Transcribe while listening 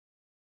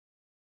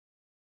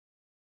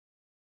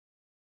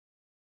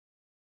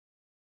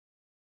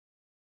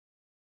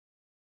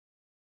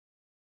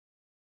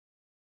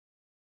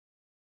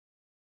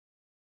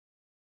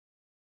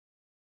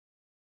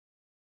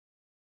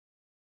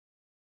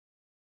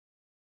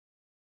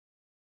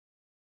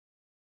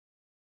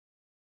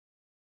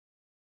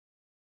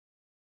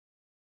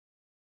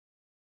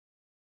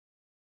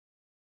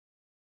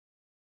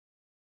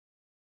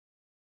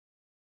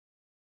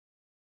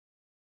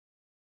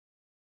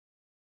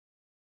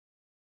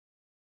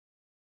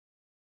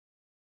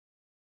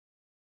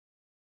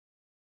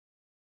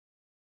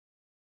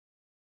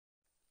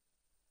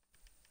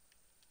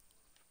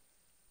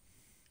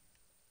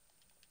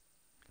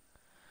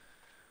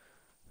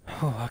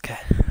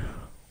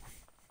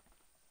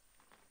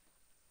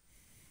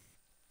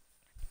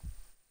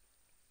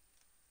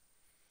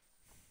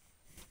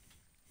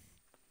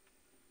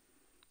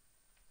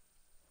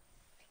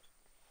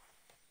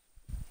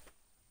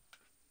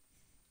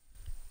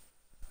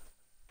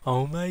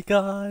Oh my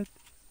god.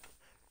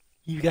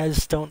 You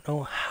guys don't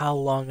know how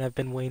long I've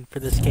been waiting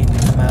for this game to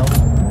come out.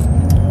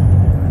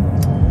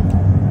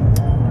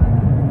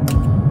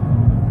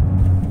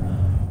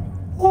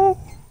 Woo!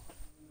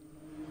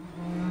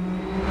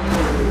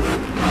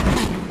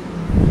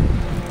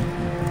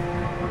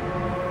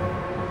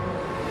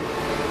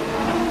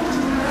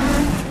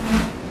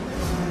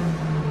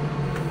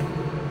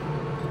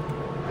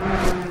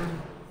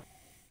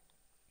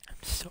 I'm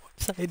so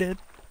excited.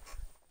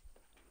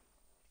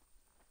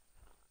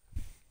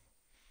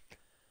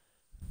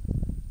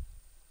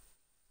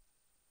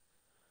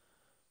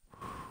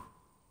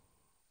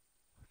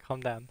 Calm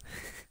down.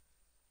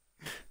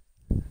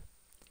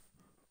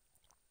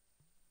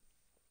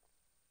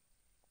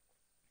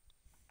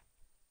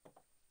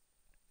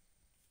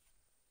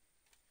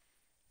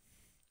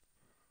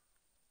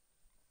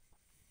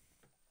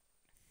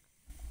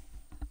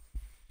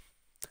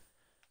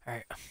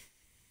 Alright.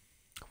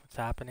 What's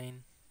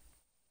happening?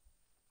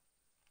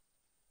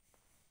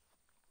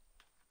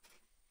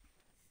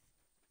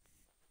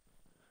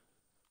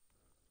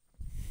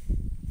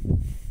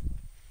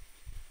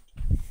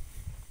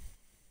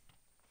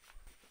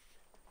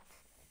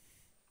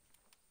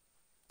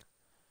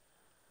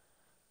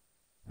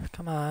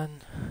 Come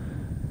on.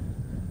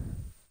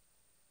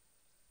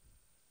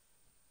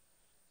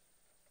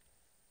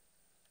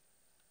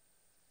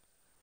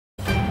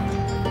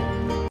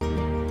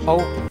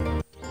 Oh.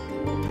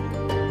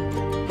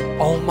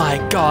 Oh my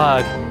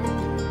god.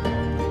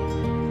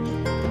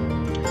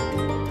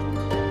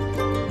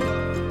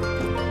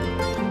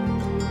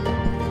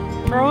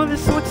 Bro,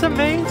 this looks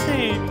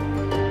amazing.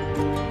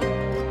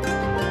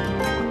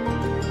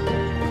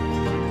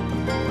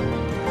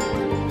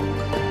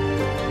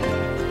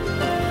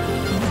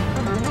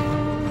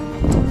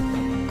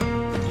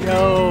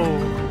 Yo.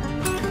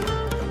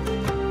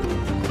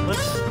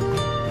 Let's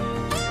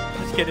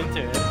just get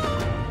into it.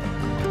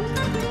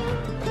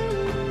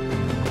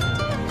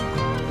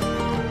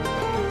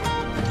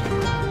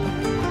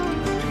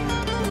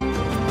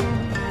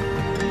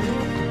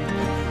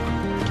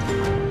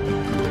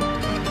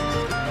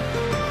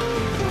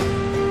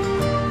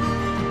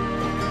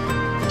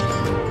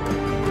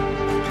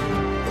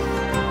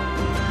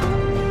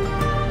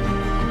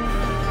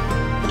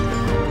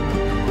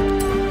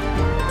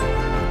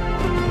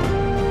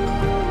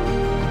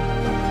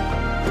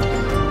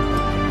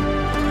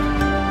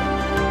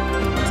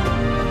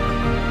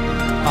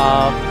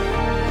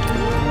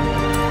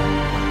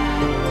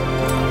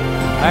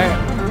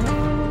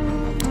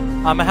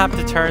 I'm gonna have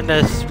to turn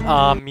this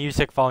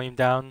music volume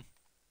down.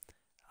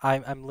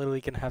 I'm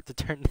literally gonna have to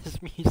turn this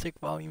music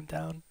volume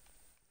down.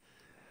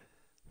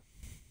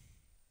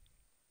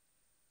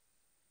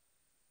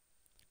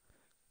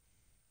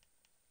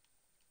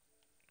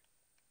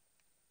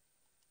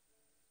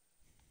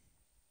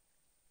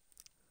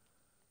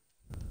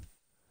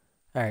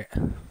 All right.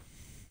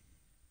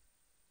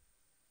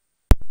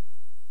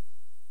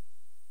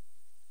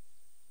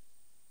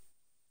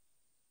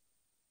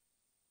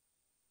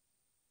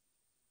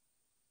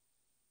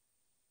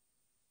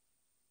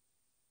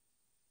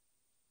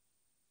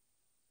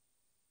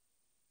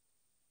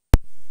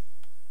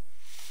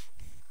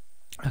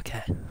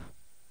 Okay.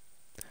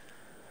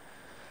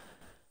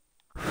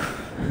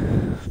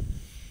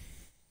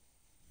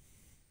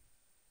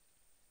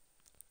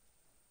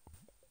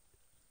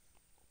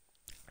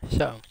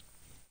 So,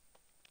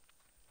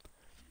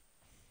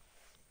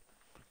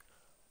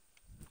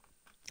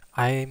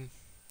 I'm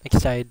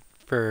excited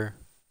for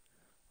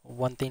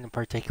one thing in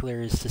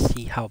particular is to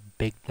see how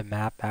big the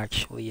map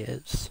actually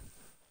is.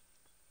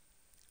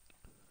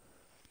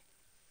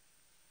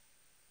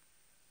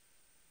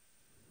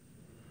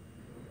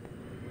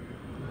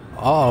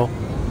 Uh-oh.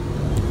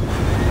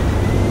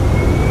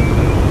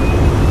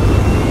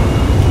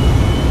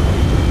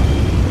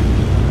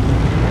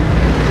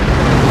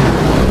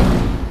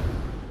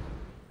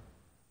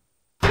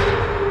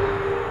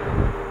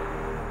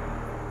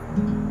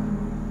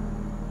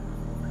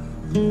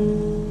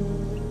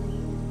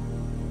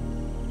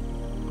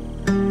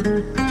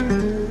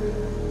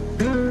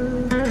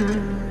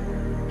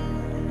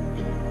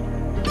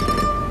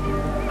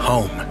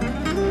 Home.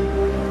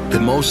 The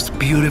most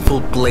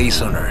beautiful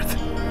place on earth.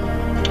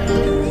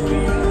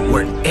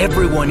 Where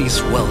everyone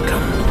is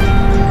welcome.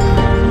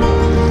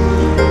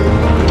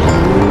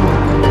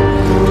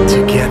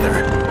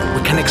 Together,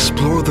 we can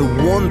explore the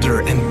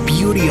wonder and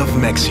beauty of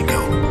Mexico.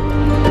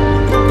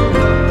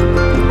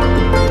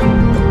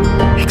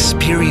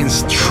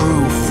 Experience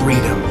true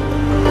freedom.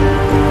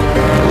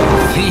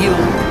 Feel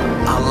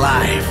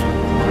alive.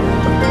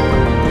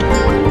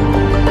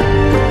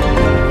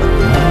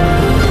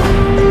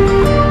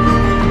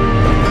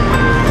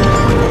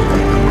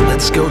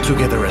 Let's go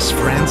together as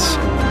friends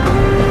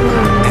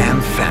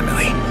and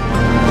family.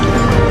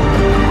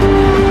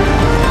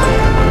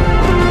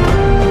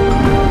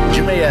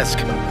 You may ask,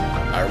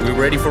 are we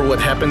ready for what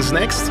happens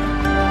next?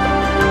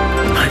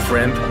 My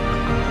friend,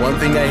 one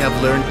thing I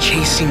have learned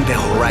chasing the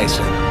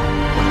horizon.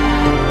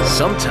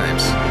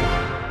 Sometimes,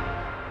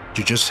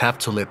 you just have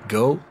to let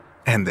go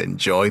and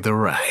enjoy the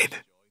ride.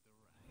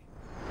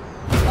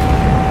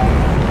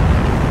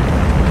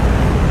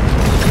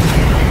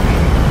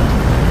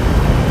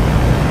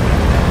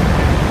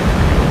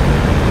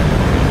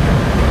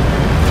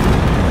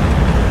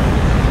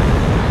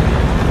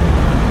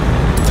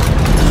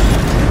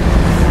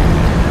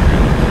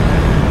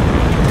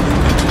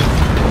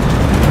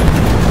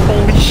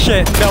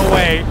 shit, no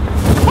way.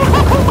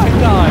 Oh my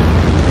god.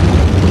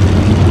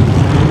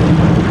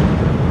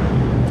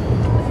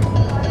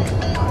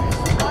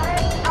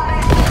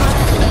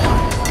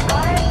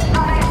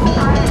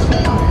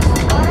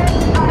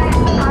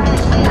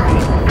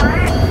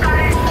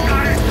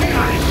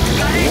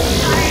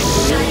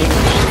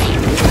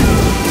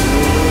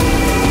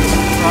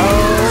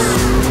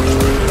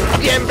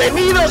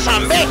 Bienvenidos a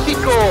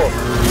México.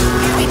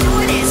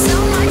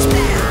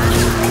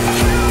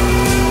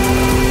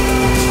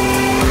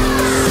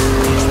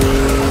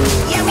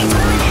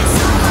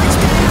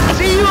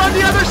 See you on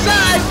the other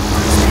side.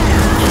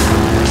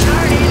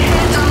 Turning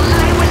heads all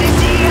night when they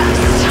see us.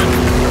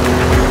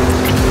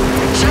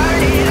 Turn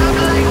it up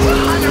like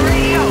we're on the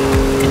radio.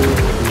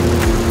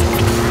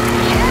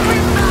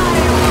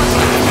 Everybody wants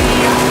to be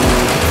us.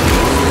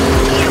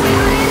 Yeah, we're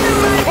running the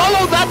right.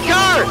 Follow that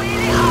car.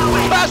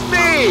 Past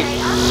me.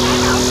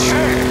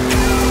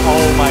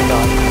 Oh my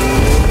god.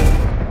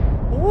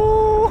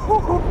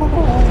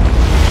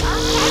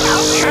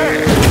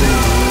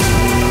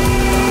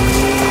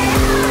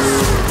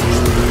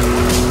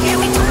 Yeah,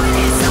 we doing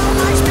it so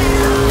much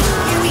better.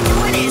 Yeah, we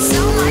doing it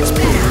so much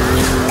better.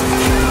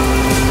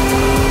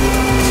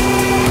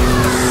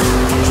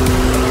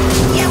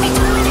 Yeah, we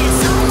doing it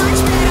so much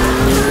better.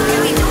 Yeah,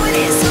 we doing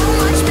it so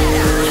much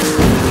better.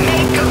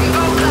 Make 'em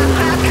go clap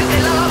clap 'cause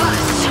they love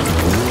us.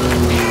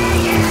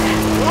 Yeah,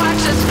 yeah.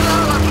 Watch us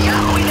blow up,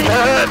 yeah, we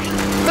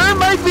There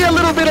might be a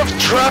little bit of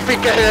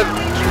traffic ahead.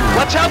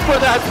 Watch out for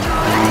that.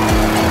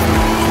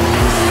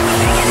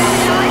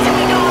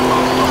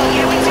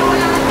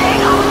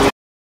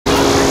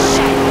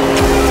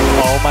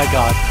 Oh my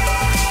god.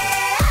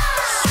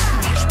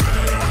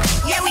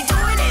 Yeah, we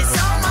doing it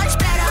so much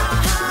better.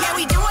 Yeah,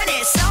 we doing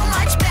it so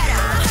much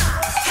better.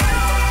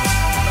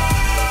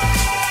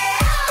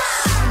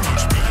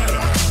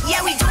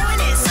 Yeah, we doing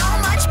it so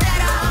much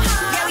better.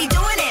 Yeah, we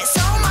doing it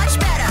so much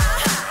better.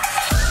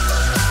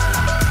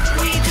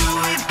 We do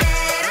it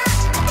better.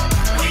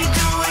 We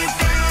do it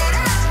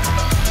better.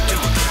 Do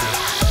it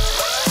better.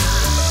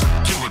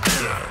 Do it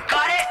better.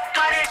 Got it,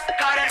 got it,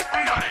 got it, we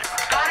got it.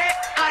 Got it,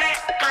 got it,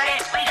 got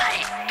it, we got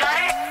it. Got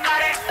it,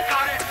 got it,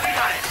 got it, we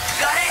got it.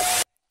 Got it.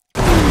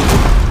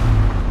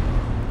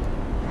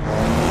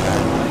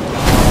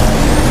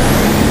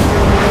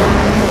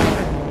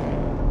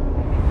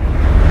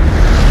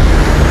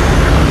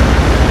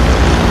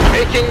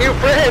 Making new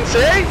friends,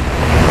 eh?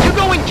 You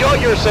go enjoy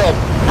yourself.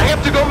 I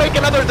have to go make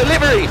another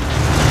delivery.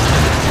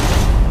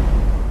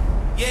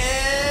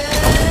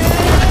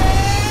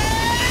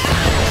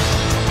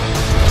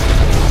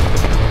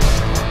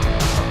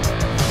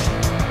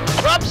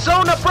 Drop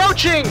zone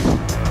approaching.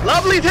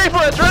 Lovely day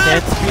for a drive.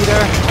 Dead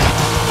speeder.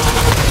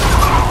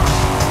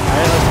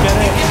 Alright, let's get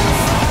it.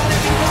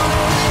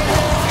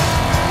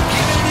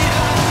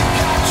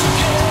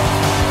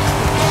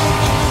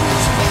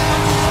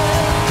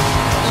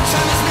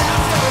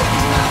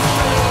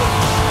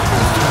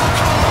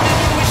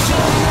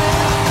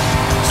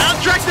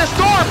 Outtrack the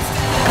storm.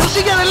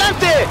 Sigue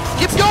adelante.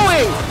 Keep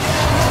going.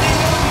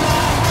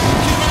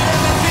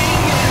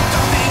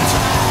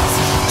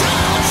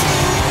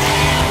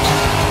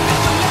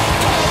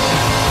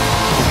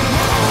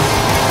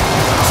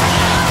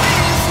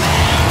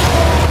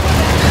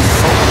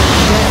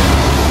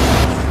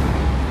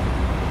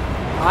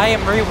 I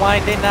am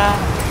rewinding that.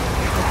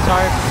 I'm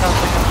sorry if it sounds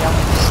like I'm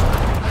yelling.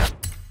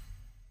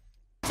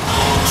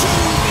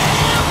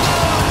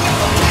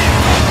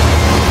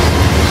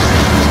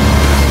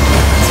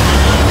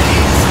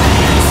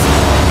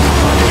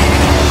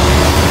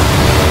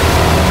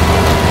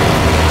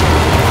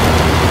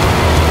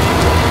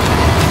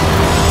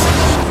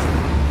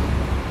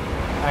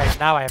 Alright,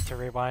 now I have to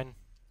rewind.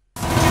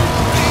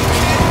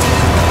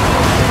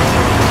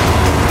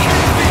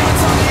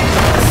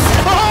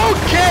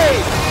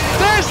 Okay!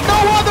 There's no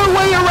other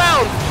way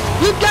around!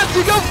 You've got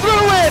to go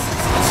through it!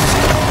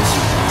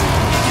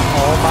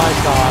 Oh my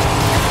god.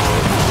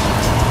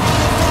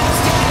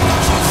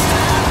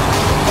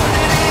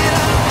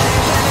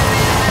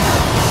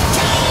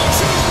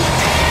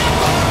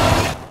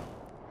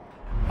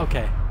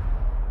 Okay.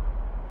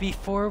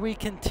 Before we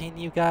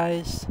continue,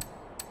 guys,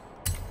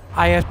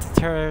 I have to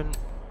turn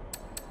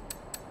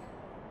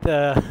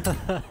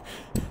the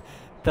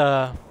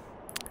the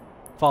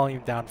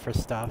volume down for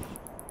stuff.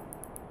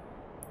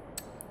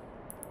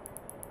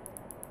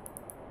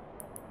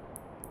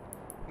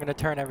 I'm gonna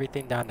turn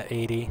everything down to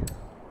 80.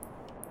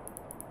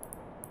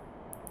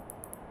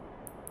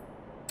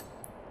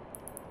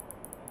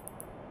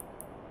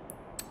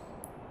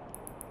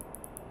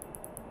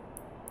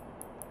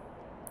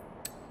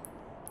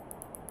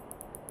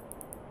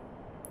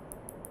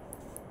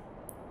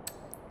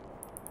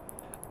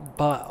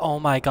 But oh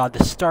my god,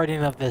 the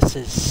starting of this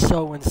is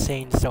so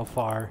insane so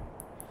far.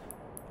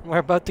 We're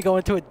about to go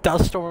into a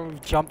dust storm.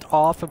 We've jumped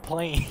off a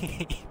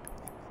plane.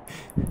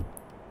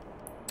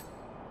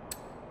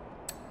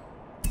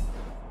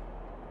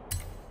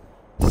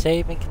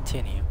 Save and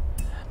continue.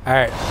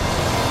 Alright.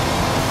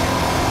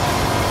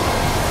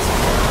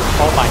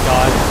 Oh my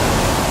god.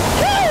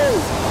 Woo!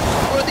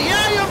 For the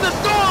eye of the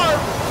storm!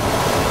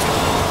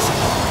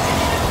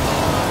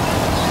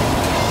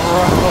 Time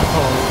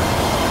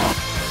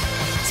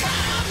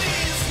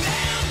is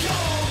now,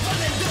 you're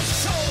running the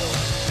show.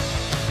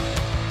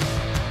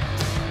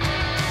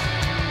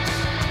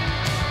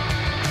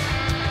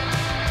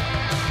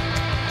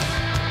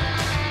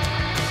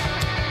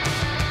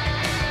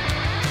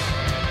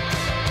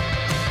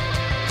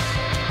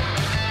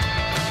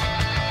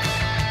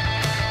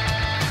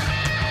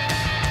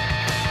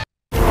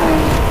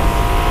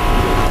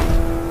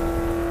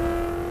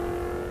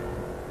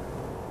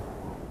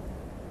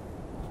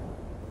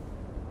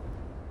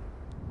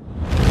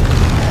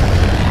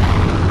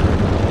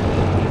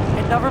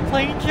 Another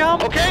plane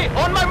jump? Okay,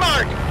 on my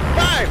mark.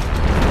 5,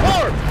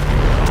 4.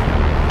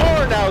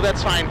 4 now,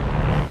 that's fine.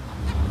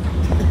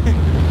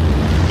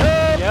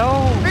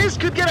 Yo! This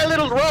could get a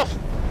little rough.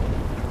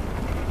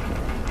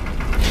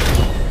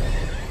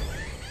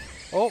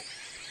 Oh!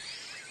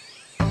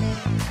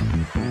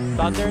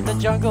 Thunder in the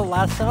jungle,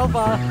 last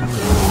Nova.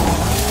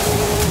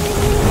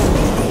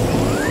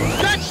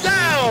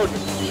 Touchdown!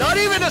 Not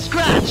even a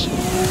scratch.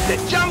 The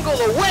jungle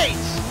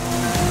awaits.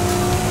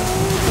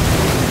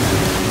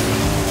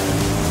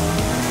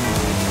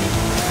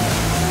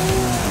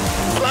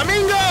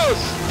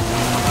 Flamingos!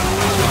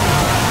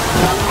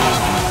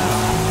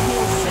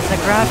 And the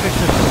graphics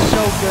are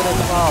so good as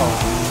well.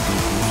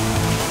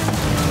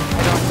 I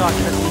know it's not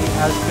going to be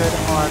as good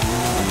on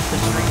the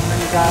screen for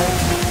you guys,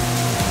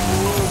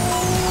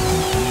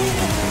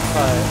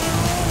 but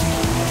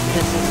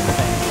this is the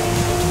thing.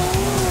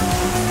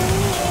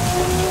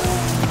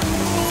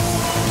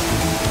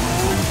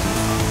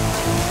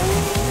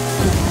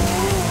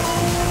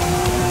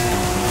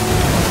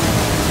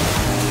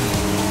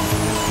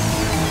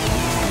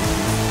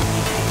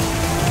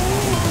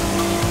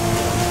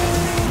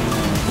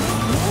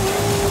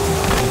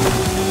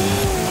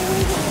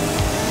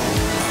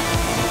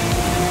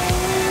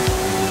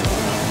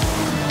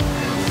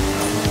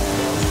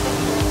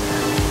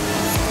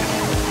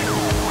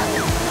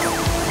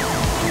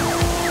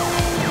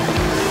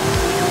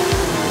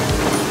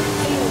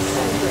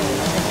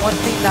 One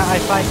thing that I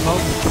find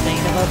most insane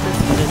about this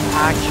is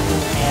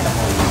actual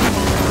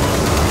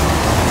animals.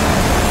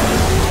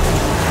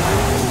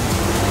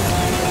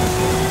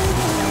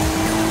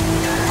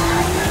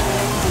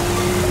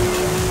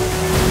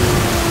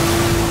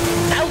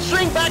 I'll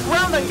swing back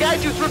round and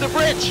guide you through the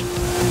bridge.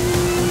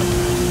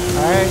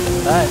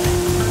 Alright, bet.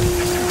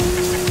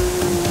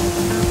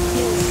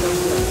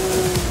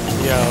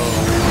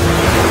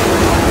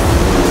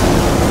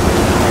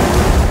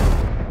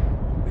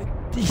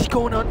 He's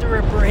going under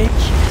a bridge.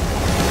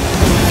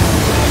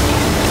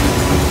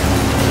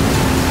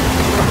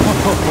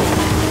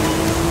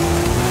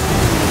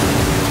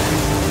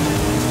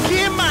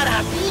 ¡Qué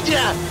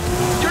maravilla!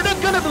 You're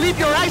not gonna believe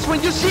your eyes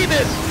when you see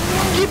this.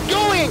 Keep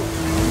going.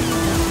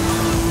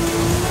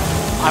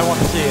 I want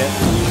to see it.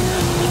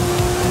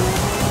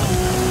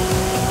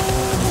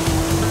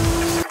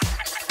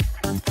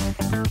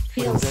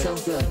 Feels so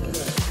good.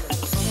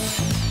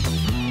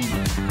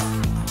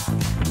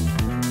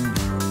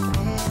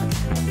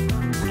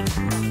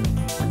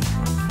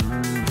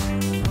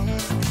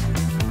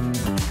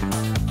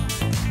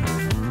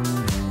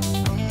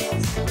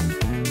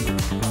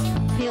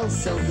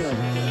 Feels so good.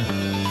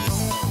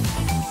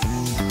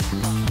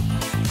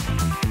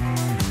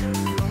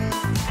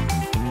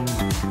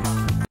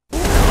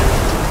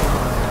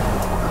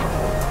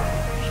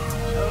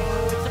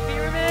 Oh, it's a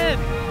pyramid!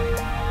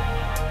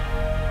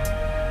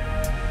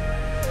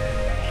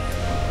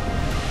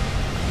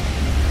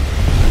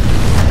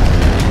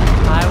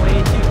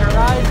 Highway to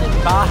Horizon,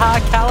 Baja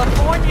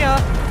California!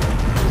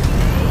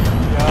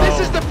 Yo, This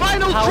is the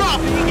final how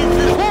drop. big is The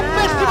this whole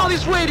map? festival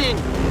is waiting.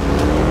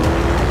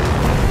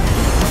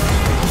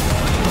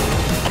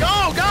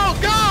 Go, go,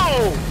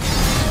 go!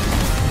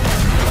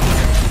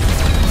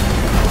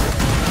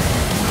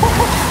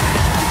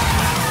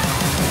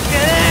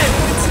 Get in!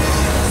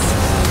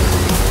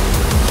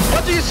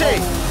 What do you say?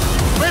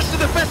 Rest of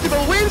the festival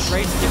wins?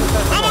 Race to the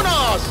festival.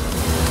 Vámonos!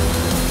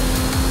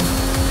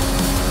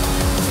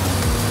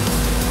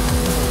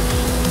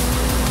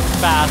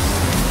 Fast.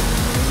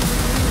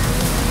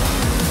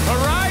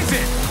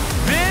 Horizon,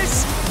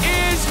 this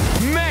is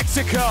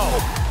Mexico.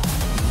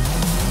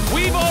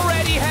 We've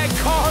already had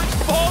cars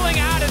falling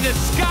out of the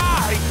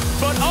sky,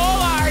 but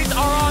all eyes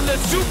are on the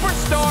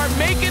superstar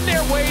making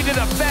their way to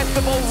the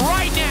festival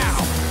right now.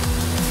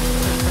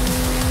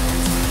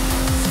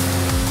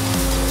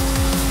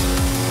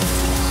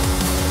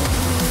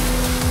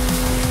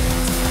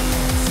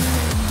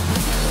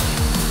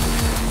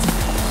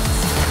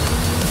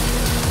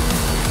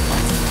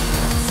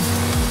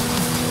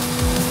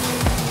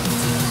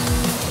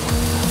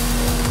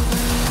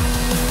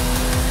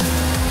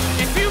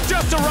 If you've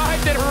just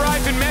arrived at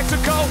Horizon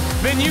Mexico,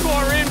 then you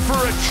are in for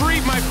a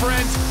treat, my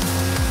friends.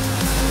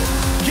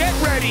 Get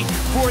ready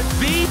for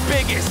the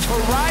biggest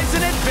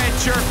Horizon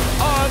adventure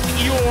of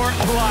your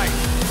life.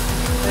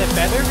 It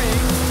better be.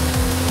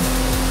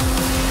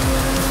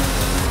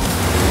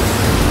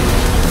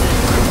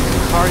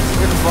 Cars are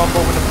gonna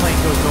rumble when the plane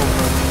goes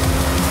over.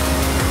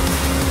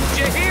 Did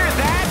you hear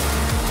that?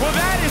 Well,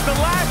 that is the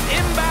last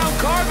inbound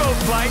cargo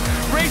flight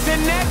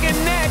racing neck and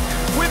neck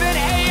with an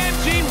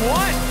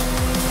AMG-1.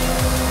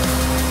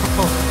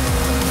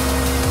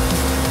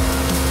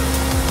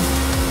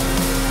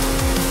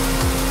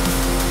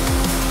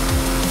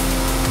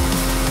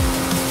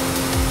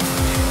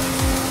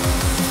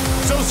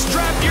 So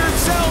strap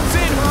yourselves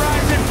in,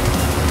 Horizon.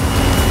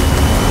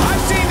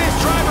 I've seen this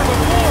driver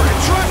before,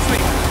 and trust me,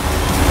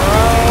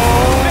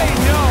 they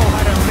know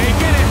how to make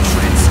an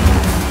entrance.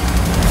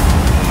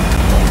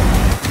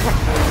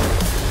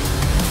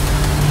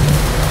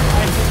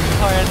 I hit the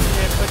car at the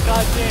end, but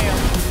goddamn.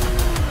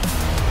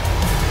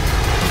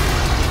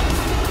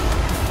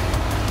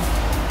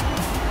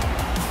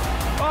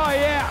 Oh,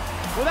 yeah.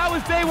 Well, that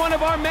was day one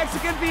of our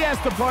Mexican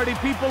Fiesta party,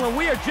 people, and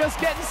we are just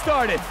getting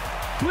started.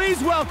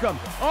 Please welcome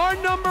our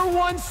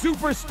 #1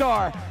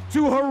 superstar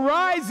to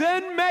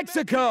Horizon,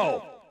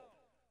 Mexico.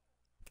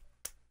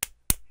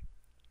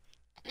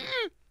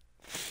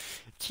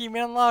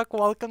 Achievement unlock,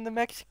 welcome to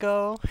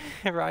Mexico.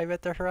 Arrive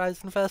at the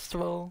Horizon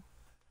Festival.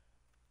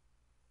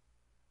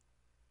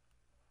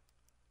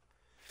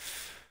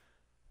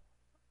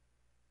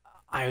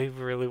 I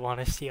really want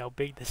to see how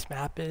big this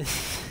map is.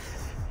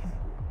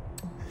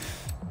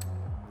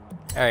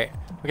 Alright,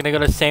 we're gonna go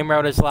the same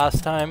route as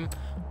last time,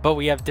 but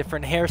we have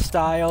different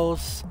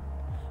hairstyles,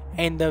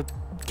 and the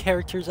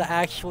characters are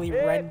actually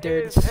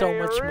rendered so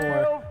much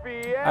more.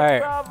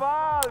 Alright,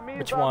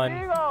 which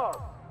one?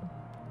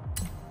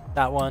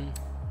 That one.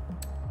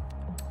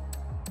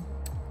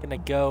 Gonna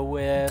go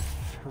with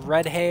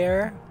red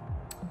hair.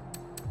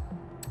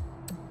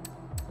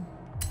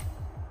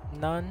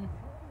 None.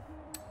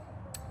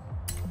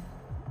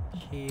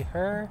 She,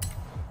 her.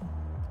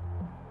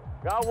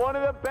 Got one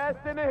of the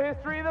best in the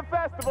history of the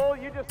festival.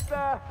 You just,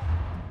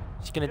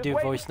 She's gonna just do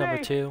wait voice and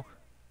number see. 2.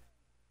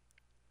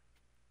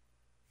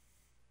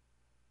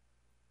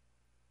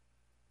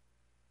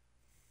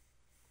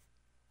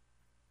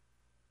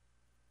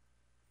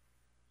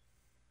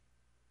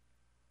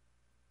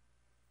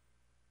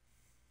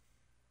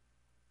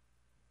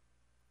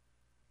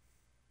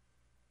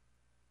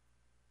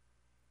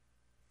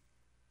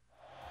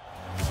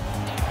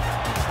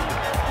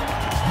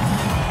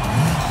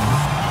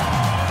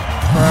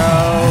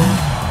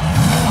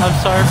 I'm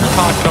sorry for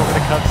talking over the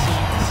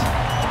cutscenes.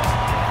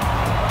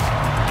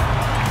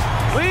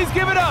 Please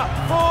give it up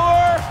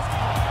for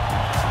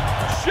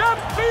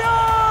Champion!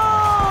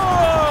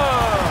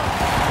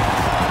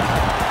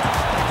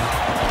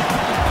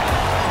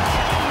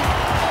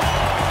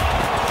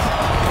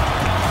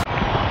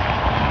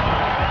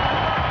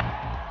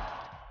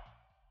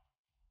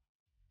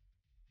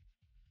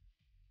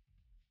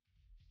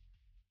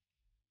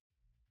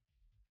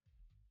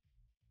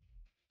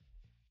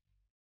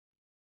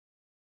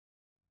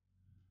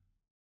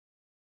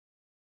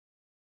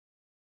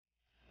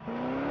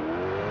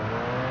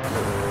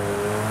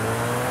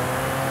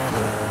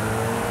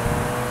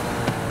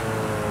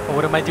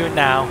 What am I doing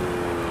now?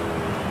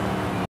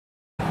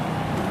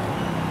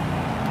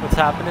 What's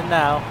happening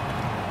now?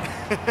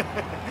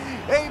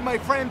 Hey, my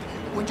friend,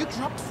 when you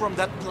dropped from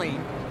that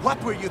plane,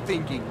 what were you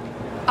thinking?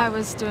 I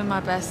was doing my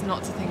best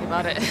not to think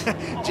about it.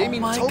 Jamie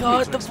my told God,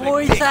 me to the expect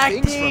voice big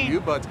things acting! from you,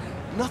 but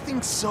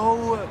nothing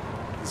so...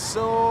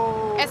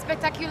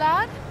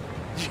 Espectacular?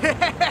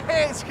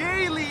 Yes,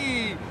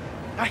 Haley!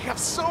 I have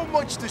so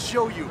much to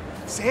show you.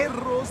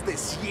 Cerros,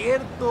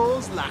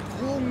 desiertos, la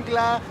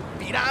jungla,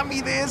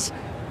 pirámides,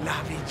 la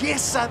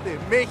belleza de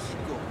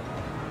México.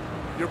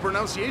 Your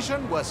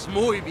pronunciation was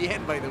muy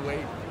bien, by the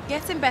way.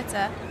 Getting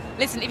better.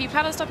 Listen, if you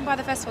plan on stopping by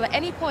the festival at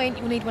any point,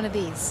 you'll need one of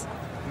these.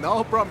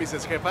 No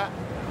promises, jefa.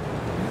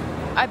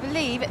 I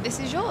believe this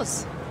is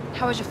yours.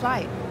 How was your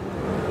flight?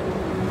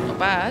 Not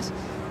bad.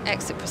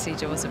 Exit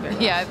procedure was a bit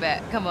rough. Yeah, I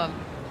bet. Come on.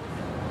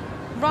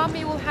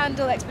 Rami will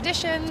handle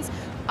expeditions.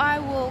 I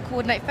will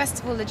coordinate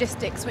festival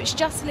logistics, which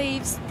just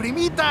leaves...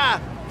 Primita,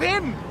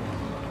 ven!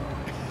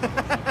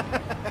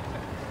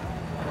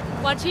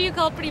 What do you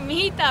call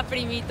primita,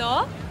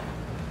 primito?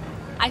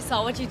 I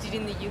saw what you did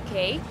in the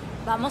UK.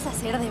 Vamos a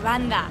hacer de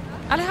banda.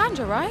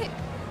 Alejandro, right?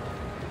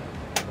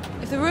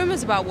 If the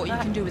rumors about what you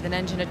can do with an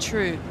engine are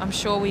true, I'm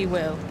sure we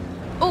will.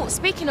 Oh,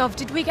 speaking of,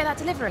 did we get that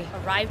delivery?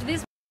 Arrived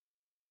this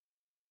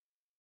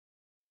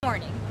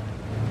morning.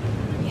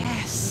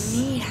 Yes.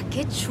 Mira,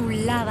 qué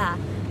chulada.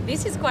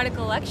 This is quite a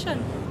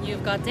collection.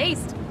 You've got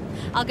taste.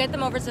 I'll get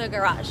them over to the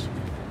garage.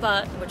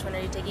 But which one are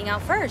you taking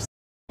out first?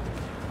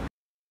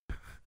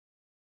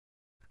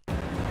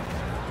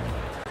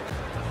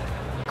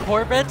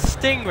 Corvette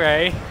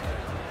Stingray?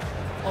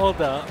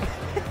 Hold up.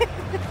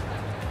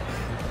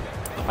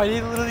 Are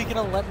they literally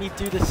gonna let me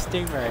do the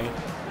Stingray?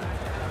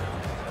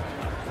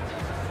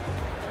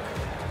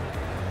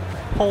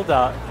 Hold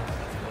up.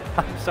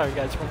 I'm sorry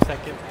guys, 1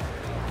 second.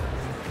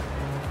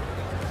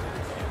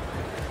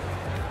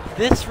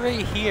 This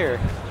right here,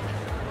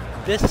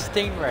 this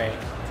Stingray,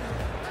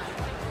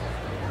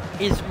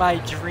 is my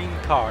dream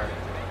car.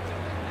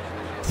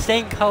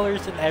 Same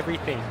colors and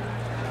everything.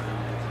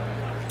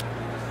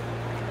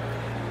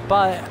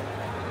 But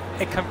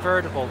a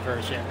convertible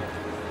version.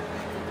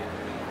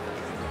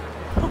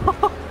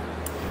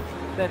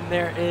 Then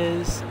there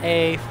is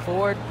a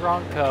Ford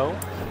Bronco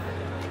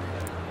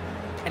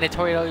and a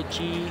Toyota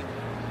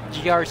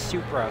GR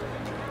Supra.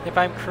 If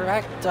I'm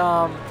correct,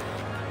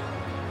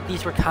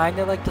 these were kind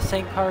of like the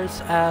same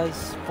cars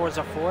as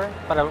Forza 4,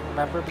 but I don't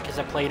remember because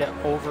I played it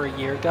over a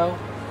year ago.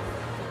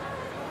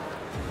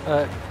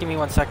 Give me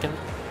 1 second.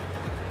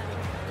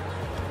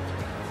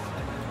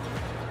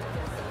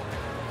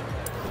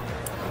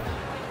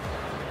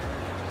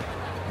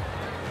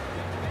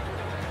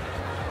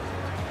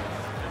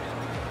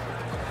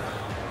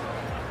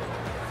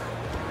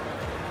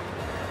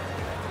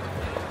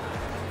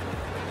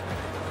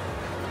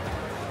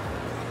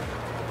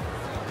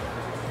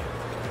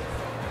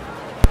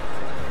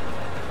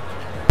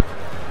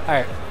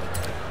 Alright.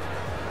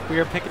 We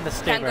are picking the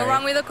Stingray. Can't go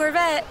wrong with a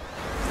Corvette.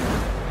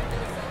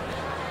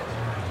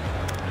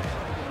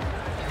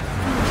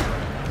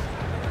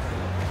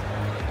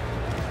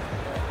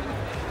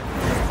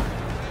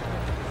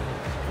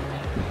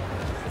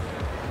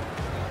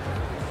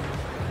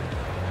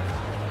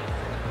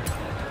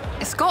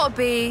 It's gotta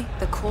be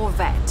the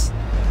Corvette.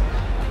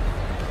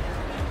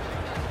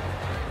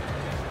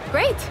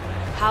 Great.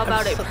 How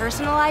about a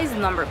personalized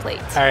number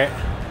plate? Alright.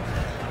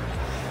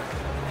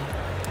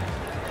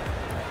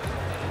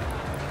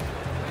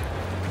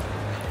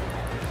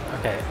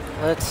 Okay,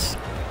 let's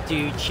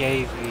do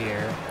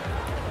Javier.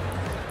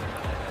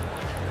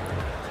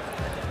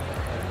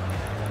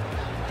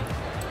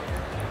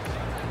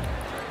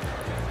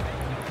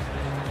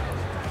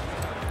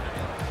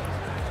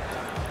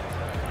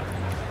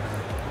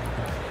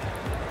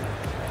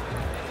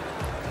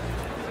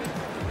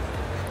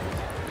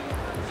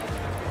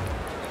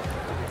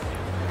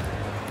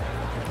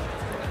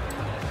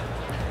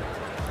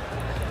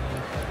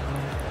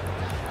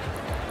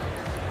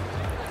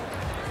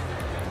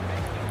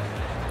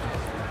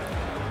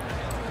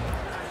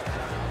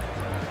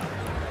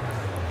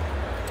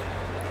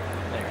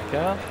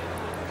 Go.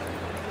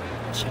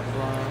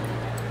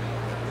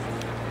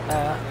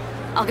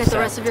 I'll get the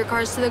rest of your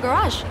cars to the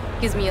garage.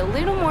 Gives me a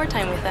little more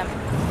time with them.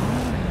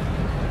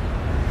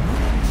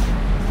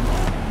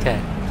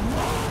 Okay.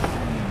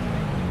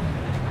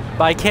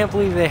 But I can't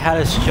believe they had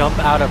us jump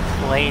out of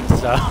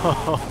planes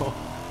though.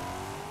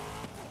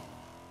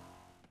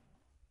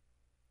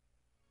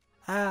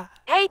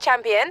 Hey,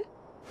 champion.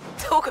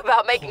 Talk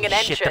about making an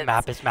Shit, entrance. the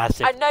map is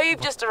massive. I know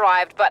you've just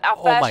arrived, but our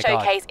Oh my first God.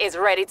 showcase is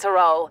ready to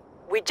roll.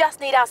 We just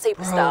need our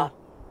superstar. Bro,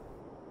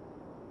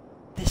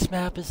 this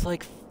map is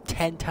like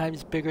 10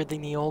 times bigger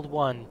than the old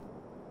one.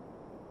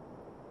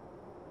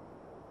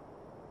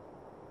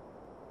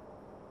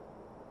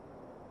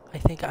 I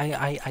think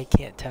I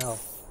can't tell.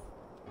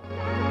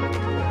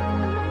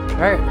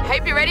 Alright,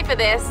 Hope you're ready for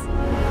this.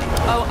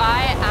 Oh,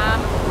 I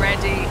am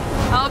ready.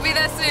 I'll be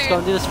there soon. let's go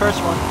and do this first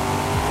one.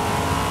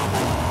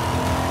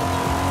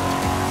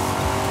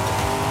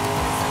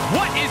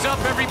 What is up,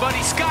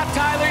 everybody? Scott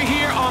Tyler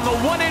here on the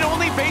one and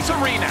only base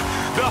arena.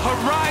 The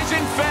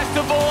Horizon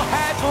Festival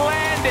has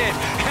landed,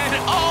 and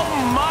oh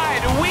my,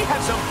 do we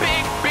have some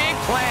big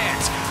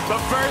plans.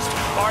 But first,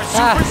 our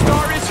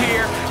superstar is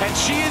here, and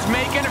she is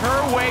making her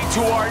way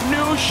to our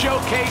new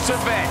showcase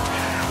event.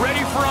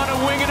 Ready for On a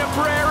Wing and a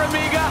Prayer,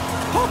 amiga?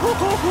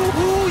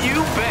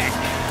 You bet.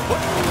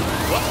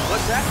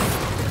 What's that?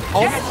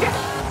 Oh, Yes.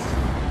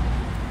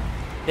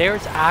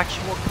 there's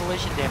actual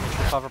collision damage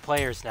with other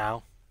players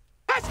now.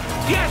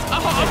 Yes.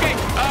 Oh, okay.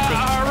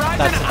 Horizon,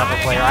 that's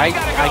another player. I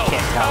gotta go.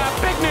 can't tell.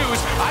 Big news.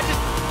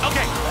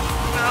 Okay.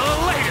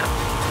 Later.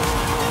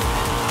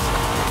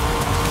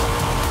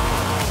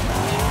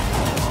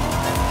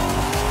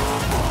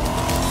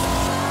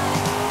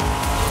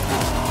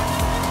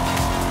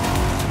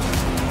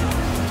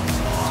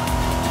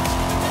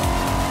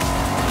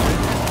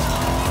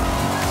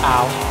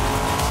 Ow.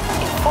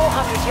 In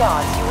 400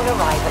 yards, you will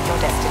arrive at your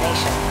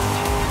destination.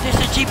 There's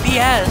a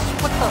GPS.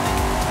 What the?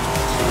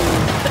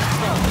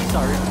 Oh,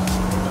 sorry.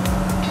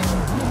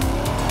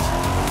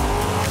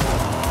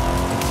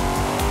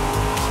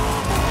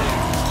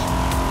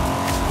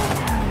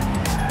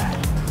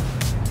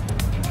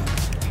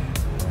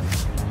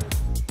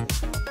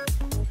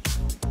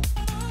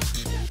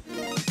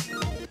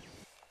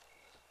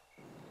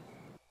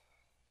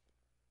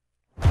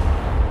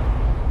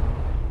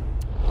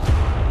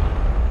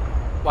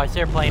 Why is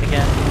there a plane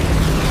again?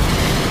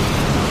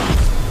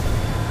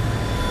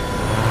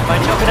 Am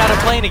I jumping out of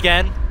plane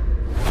again?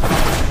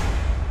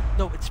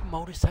 No, it's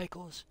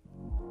motorcycles.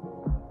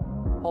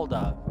 Hold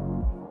up.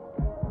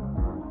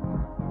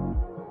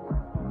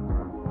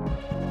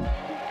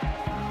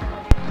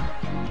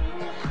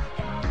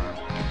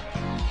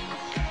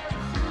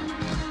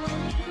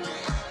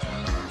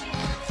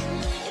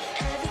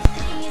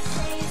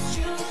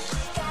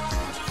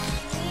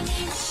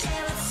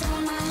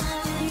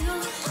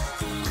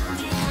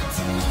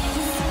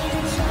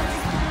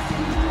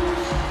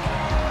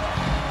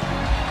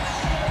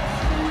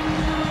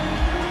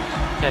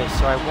 Okay,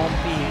 so I won't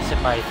be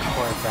using my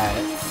Corvette,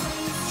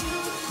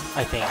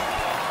 I think.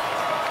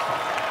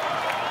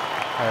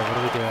 Alright, what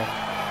are we doing?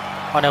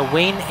 On a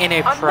wing and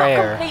a prayer.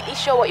 I'm not completely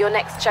sure what your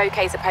next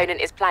showcase opponent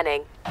is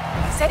planning.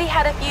 said he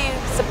had a few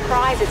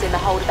surprises in the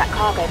hold of that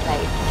cargo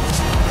plane.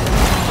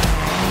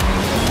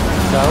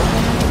 So?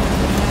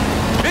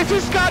 This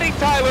is Scotty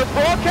Tyler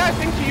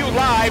broadcasting to you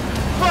live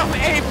from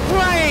a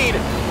plane.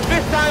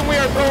 This time we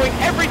are throwing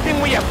everything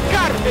we have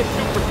got at this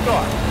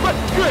superstar. But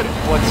good.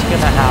 What's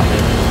gonna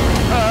happen?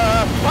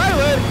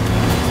 Pilot,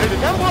 there's a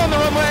temple on the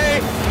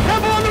runway.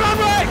 Temple on the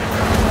runway.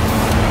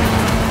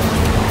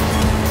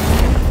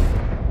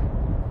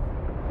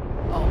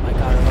 Oh my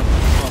god, I love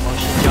these slow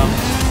motion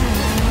jumps.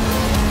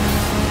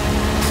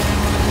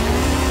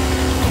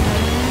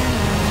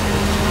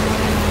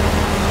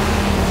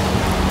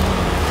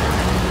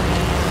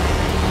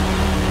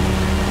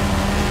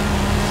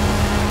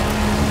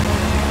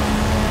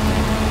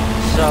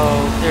 So,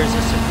 there's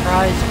a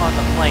surprise on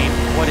the plane.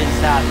 What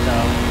is that,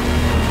 though?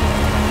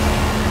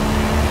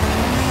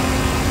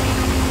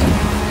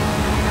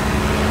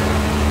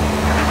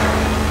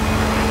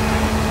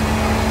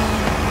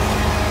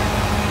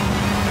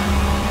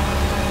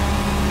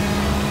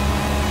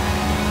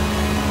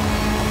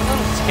 I'm a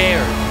little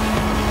scared.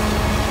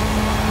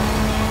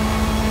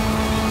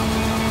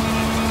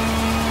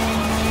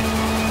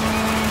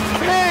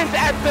 Fans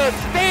at the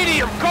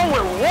stadium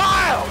going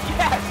wild.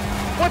 Yes.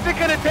 What's it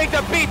gonna take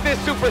to beat this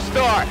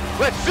superstar?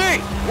 Let's see.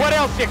 What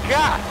else you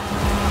got?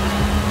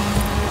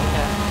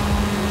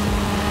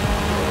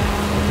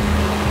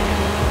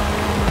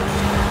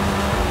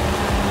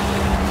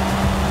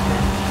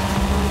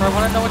 I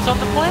want to know what's on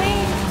the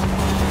plane.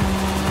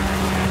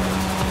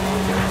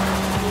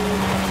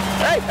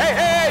 Hey, hey,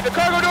 hey! The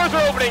cargo doors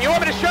are opening. You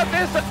want me to shut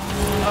this?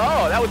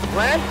 Oh, that was the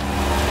plan?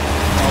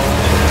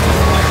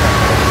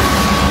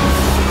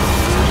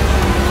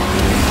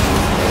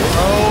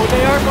 Oh,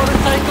 they are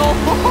motorcycle.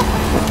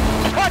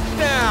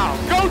 Touchdown!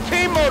 Go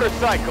Team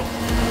Motorcycle!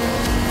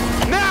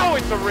 Now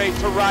it's a race,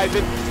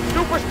 Horizon.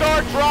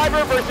 Superstar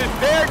driver versus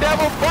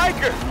daredevil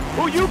biker.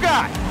 Who you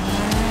got?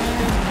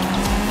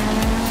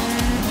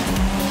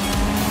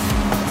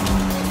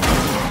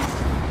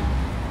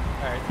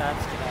 Alright,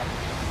 that's gonna happen.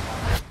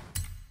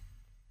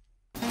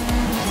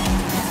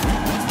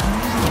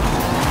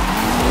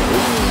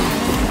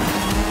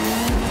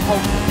 Oh,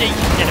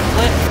 did it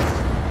flip?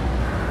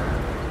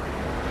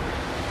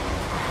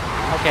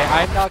 Okay,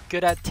 I'm not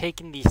good at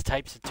taking these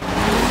types of turns.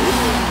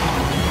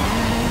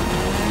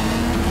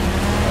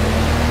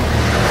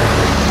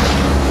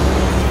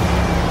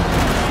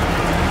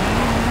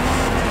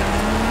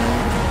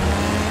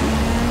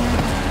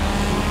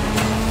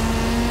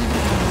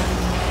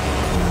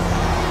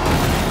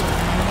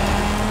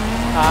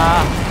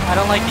 I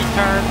don't like these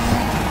turns.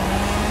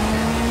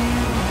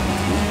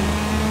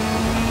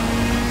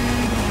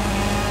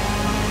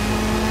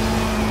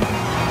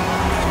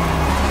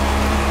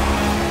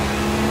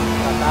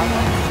 That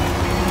one?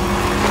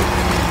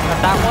 Got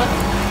that one?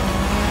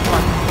 Come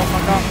on, don't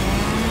fuck up.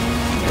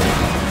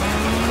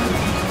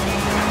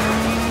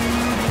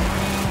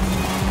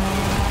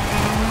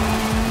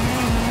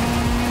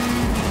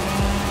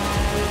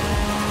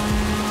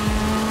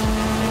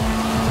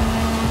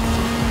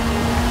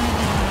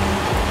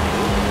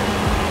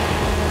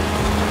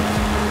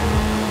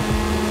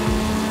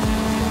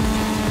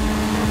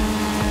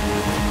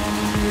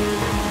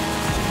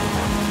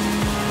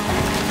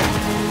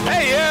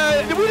 Hey,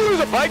 did we lose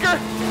a biker?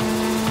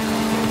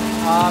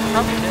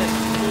 Probably did.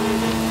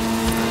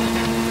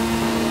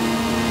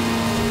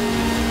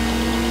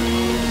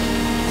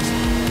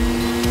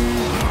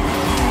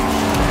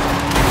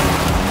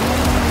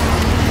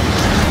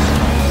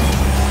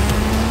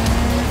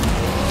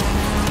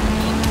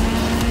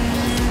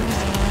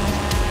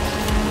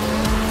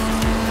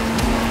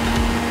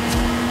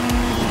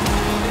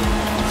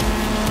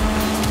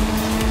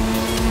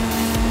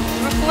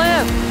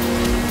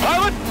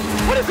 Pilot,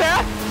 what is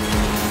that?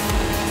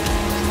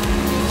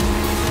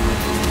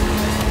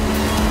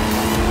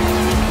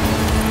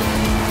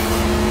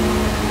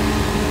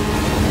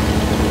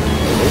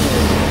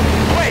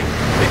 Wait,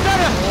 is that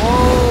a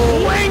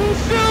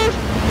wingsuit?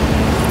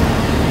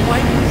 Why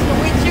is the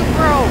wingsuit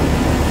broke?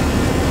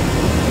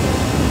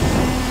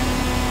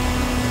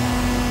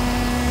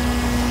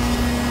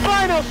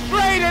 Final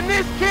straight and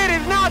this kid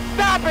is not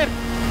stopping.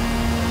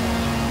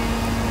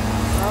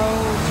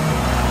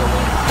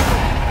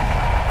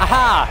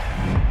 Aha!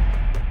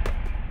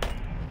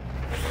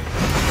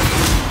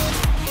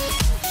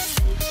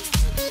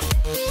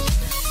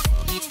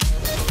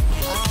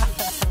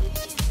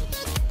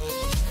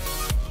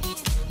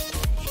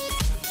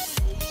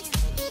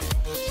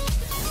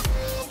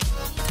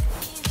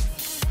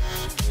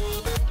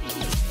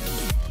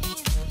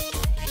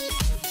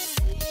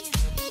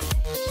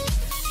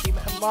 Team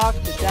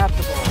unlocked,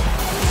 adaptable.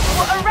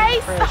 What a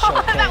race! For a Oh, that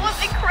showcase. was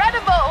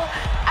incredible!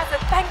 As a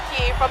thank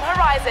you from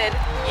Horizon,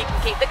 you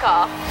can keep the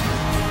car.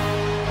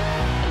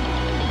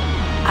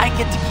 I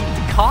get to keep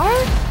the car?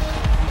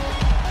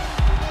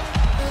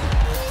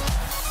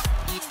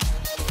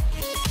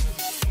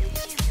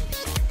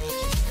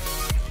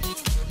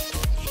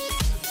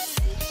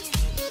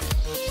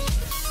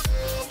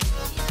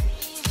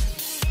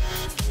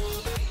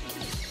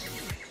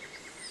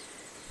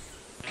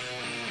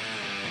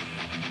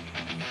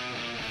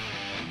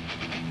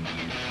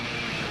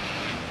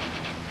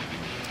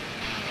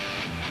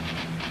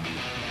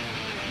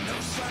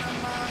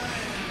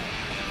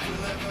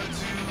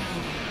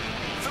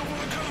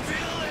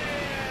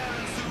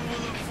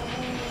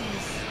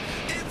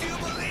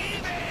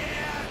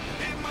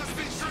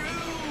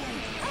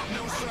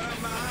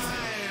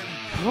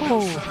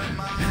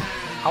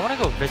 I want to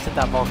go visit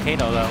that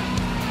volcano though.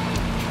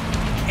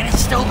 And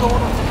it's still going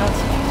with the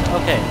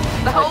cutscenes. Okay.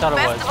 The whole I thought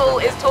festival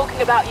it was. is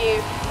talking about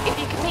you. If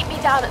you can meet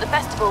me down at the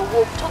festival,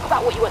 we'll talk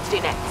about what you want to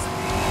do next.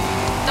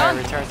 Alright,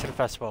 return to the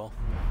festival.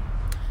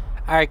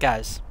 Alright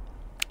guys.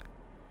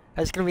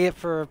 That's going to be it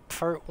for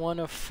part 1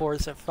 of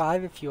Forza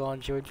 5. If you all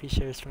enjoyed, be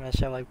sure to smash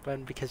that like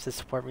button because the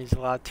support means a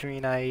lot to me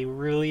and I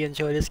really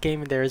enjoy this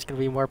game and there is going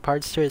to be more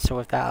parts to it. So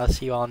with that, I'll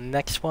see you all in the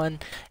next one.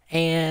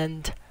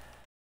 And